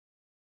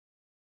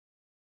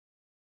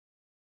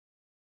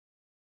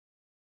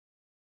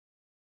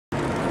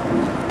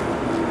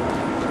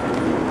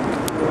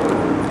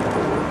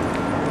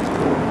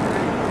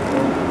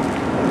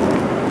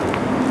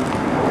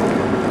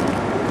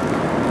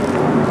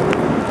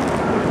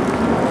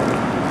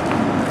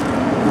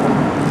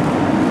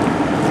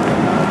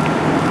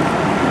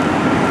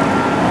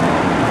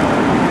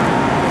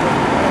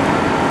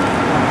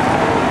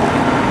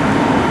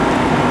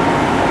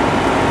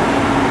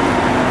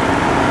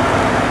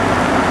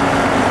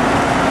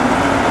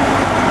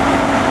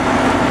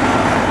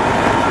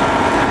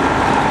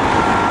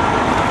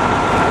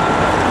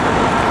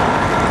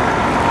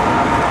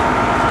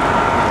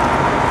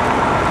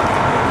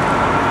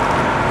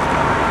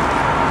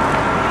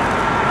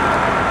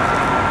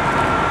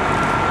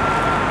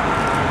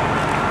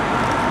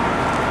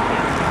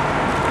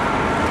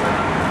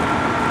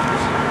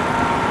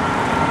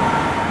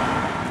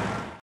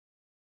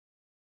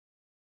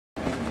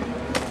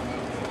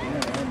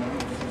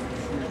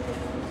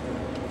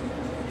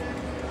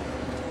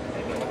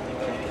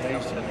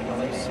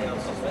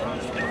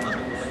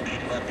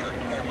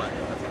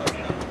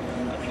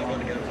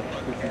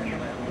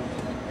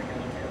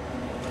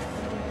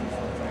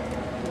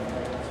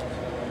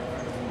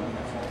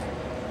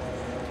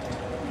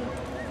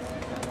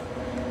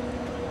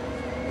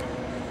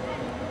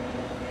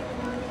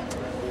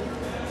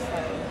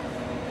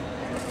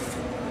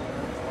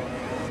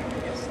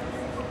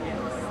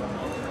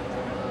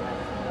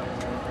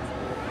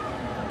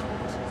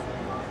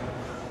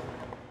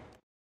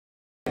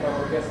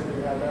guessing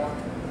we have now.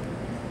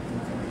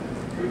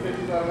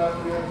 350 on that,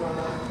 300 on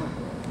that.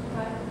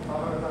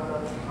 500 on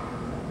that.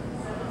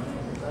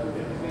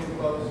 750 is getting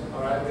close.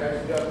 All right, we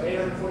actually got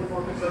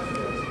 844 concession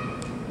days.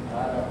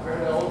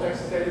 Compared to the old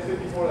Texas Stadium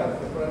 54, that's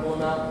an incredible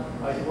amount.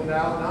 You will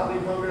now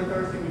leave hungry and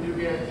thirsty. We do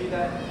guarantee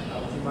that.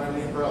 But you might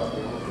leave for us.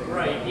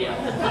 Right, yeah.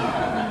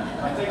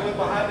 Take a look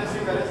behind this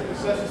here. That is the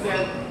concession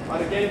stand. On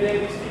a game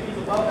day, these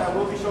TVs above that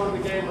will be showing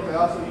the game, but they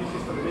also use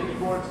these for the mini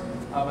boards.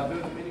 By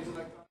doing the minis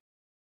electronic.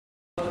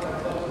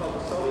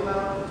 Soli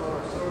Lounge, it's on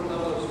our silver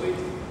level of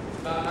suites.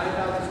 About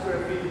 9,000 square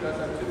feet. That's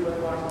our 2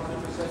 red bars and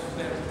 2 concession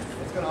stands.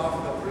 It's going to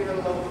offer the 300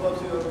 level club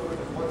seat over with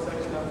just one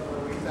section up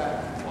where we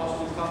sat.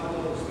 Also, these top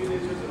little speed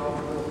inches and offer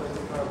a little place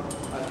to come.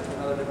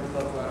 Another different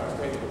club at our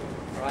stadium.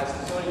 Alright, so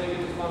Sony did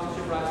get the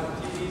sponsorship rights with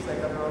TVs. They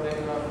got their own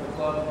name around for the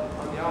club.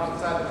 On the opposite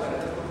side, there's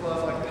a different club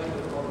like this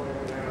with all the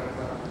American Airlines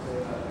Lounge.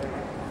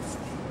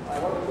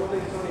 One of the cool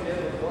things Sony did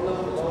was one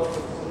level below what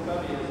the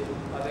cubby is.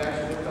 They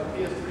actually hooked up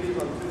PS3s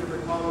on 2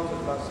 different columns.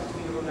 There's about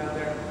 16 of them out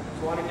there.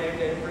 So on a game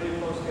day, pretty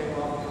close game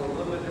off, so a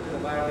little bit different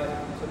environment.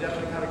 So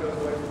definitely kind of goes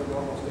away from the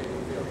normal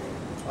stadium field.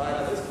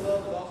 Alright, this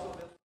club is also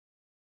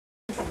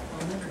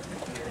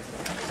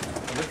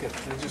look at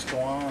they just go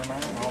on and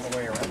on all the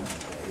way around.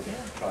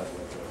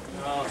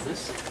 Oh,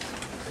 this.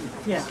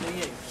 Yeah.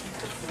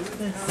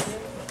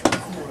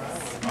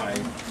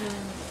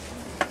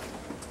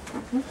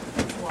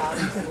 Wow,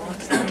 you could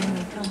watch that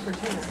and come for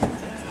dinner.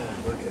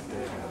 Look at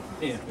that.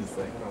 Yeah, it's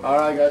like,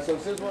 alright guys, so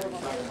since we're on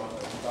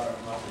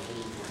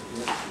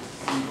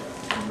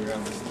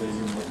the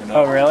stadium looking up.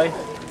 Oh, really?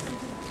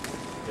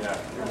 Yeah.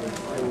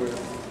 It was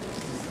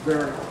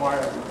very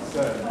quiet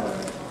set.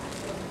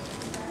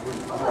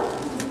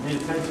 The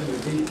attention to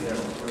detail,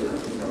 you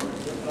know,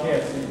 you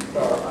can't see the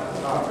star on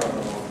top of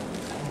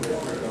the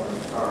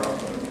star up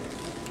there.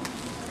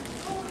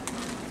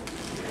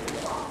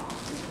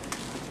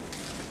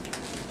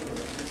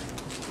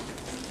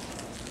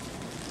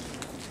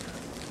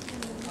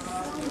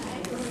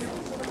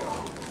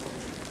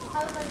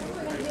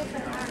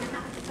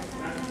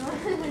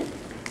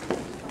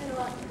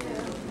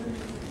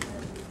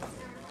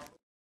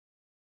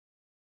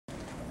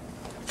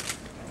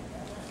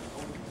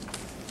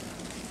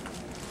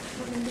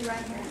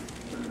 Right here.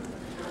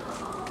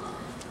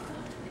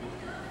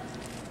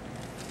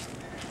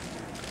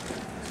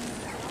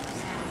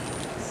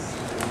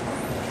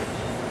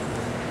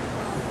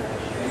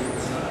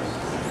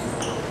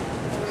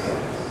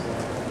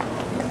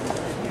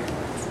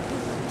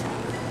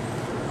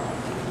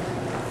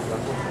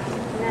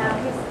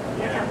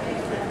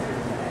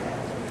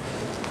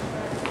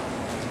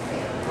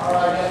 All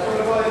right, guys, we're going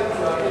to go ahead and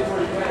get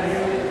where you can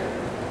hear me.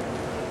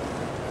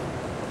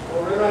 What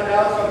we're in right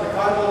now is on the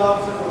convo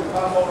officer for the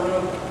convo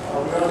room.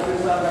 We're going to do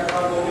some of that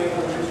convo game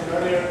that we mentioned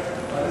earlier.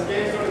 This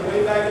game started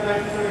way back in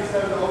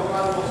 1937 at the old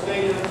Cowboys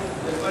Stadium.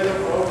 It's played there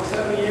for over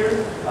 70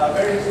 years.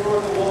 Very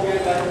historical bowl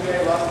game back in the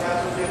day. Lots of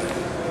national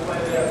championships have been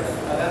played there.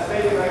 That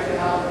stadium actually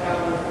housed the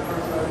Cowboys for the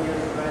first 7 years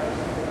of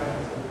 1969.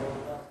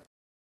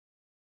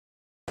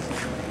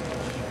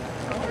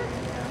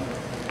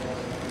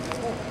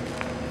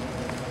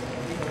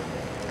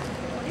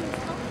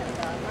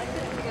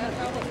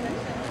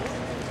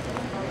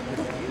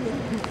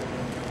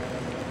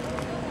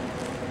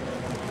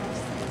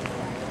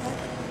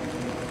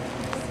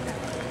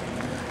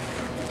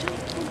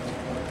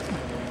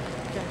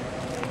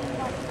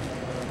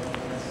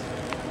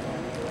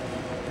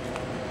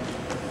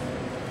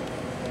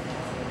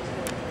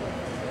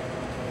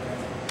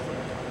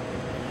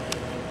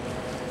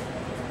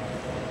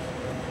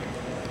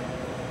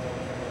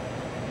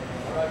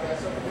 Alright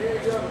guys, so from here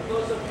you have a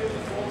close-up view of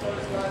these walls on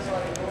this glass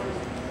sliding doors.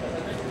 As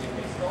I mentioned, these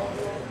pieces all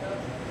do open up.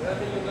 The other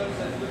thing you'll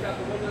notice as you look out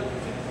the windows, you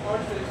see this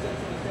arch that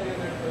extends from the stadium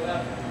there to the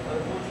left, the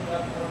porch to the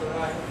left and on the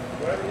right.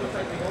 Wherever it looks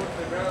like they go into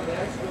the ground, they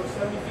actually go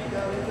 70 feet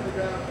down into the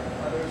ground.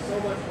 There's so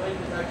much weight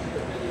that's actually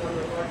depending on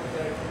those arches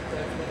that are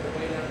making their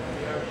way down to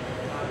the earth.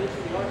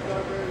 Additionally, the arches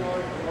are very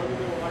large, they're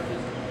wonderful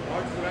arches. The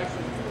arches are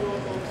actually 2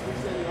 rows of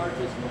freestanding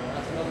arches.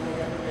 That's another one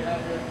record we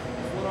have here.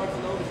 This one arch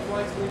alone is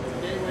twice the length of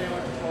the gateway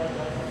arch as far as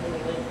the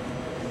total length.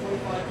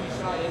 25 feet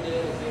shy end to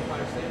end is the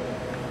Empire State Building.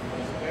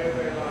 It's very,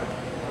 very large.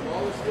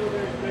 All the skill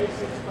there is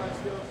basic, spot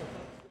skills.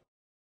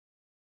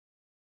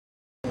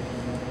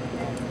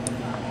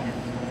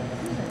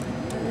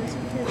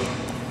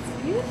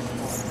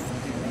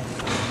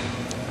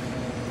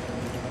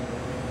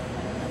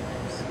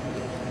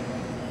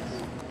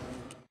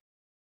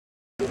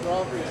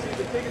 For your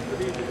season tickets for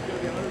these, it's going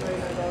to be $199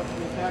 for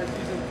the entire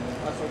season.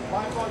 So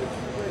by far the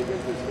cheapest way to get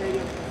to the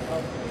stadium.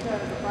 We've had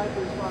a fight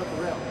for the spot at the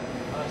rail.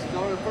 So it's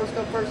on a first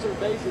come, first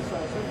served basis.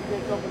 As soon as you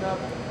get coming up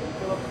and you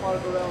fill up the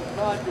spot at the rail in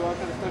front, you're all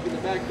kind of stuck in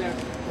the back there.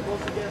 So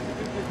most of the guests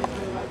do get these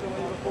little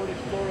retro Ford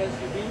Explorer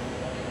SUV.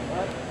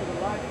 Right? To the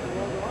right, the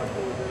road are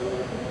doors, they're a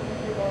little bit 2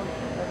 feet long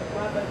and the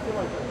flatbed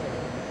semi truck there.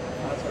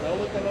 So don't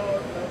look that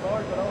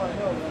large, but all I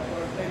know that's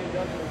what our stadium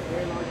does. It's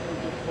very large and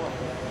just small.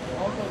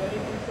 Also, the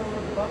increase over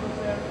the buffers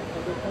there, so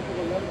they're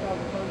comfortable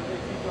 11,000 tons they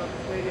keep throughout the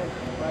stadium.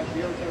 Right, the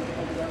air temperature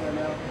comes down right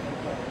now.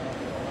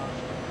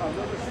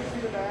 over 6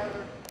 feet in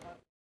diameter.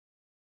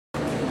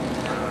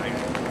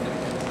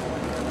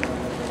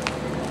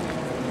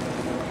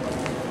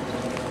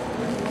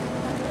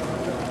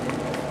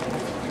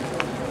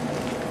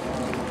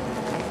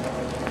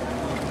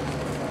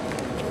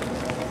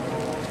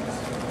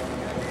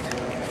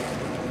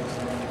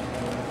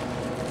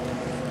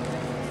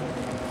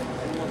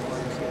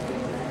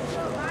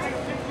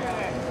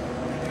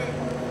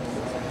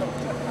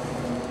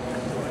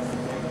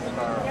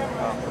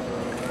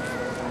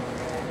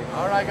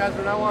 All right, guys,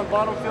 we're now on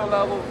bottom field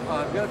level.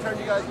 I'm going to turn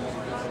you guys loose.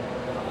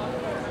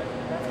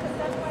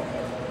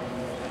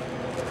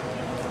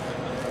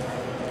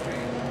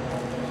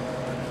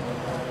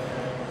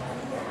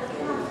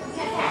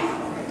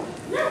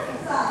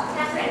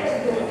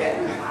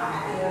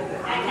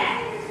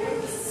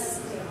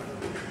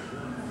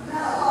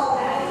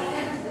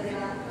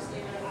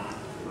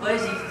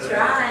 Was he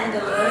trying to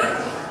look?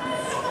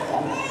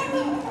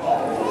 You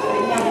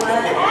know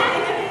what?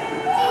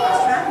 I was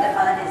trying to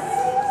find his.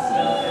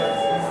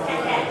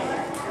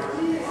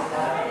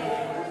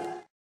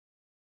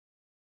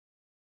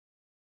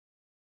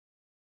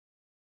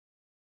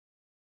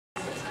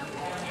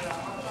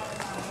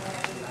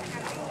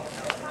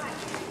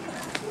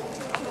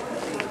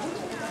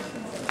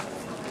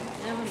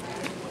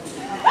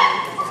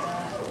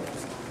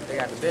 They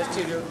got the best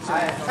cheerleader.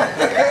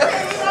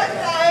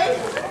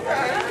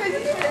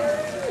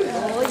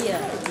 Oh,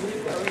 yeah.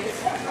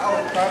 I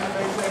was trying to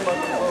maintain my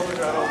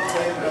composure. I don't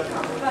say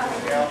nothing.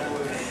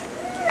 Cowboys.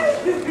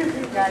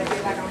 Gotta be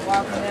like I'm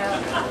walking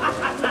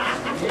out.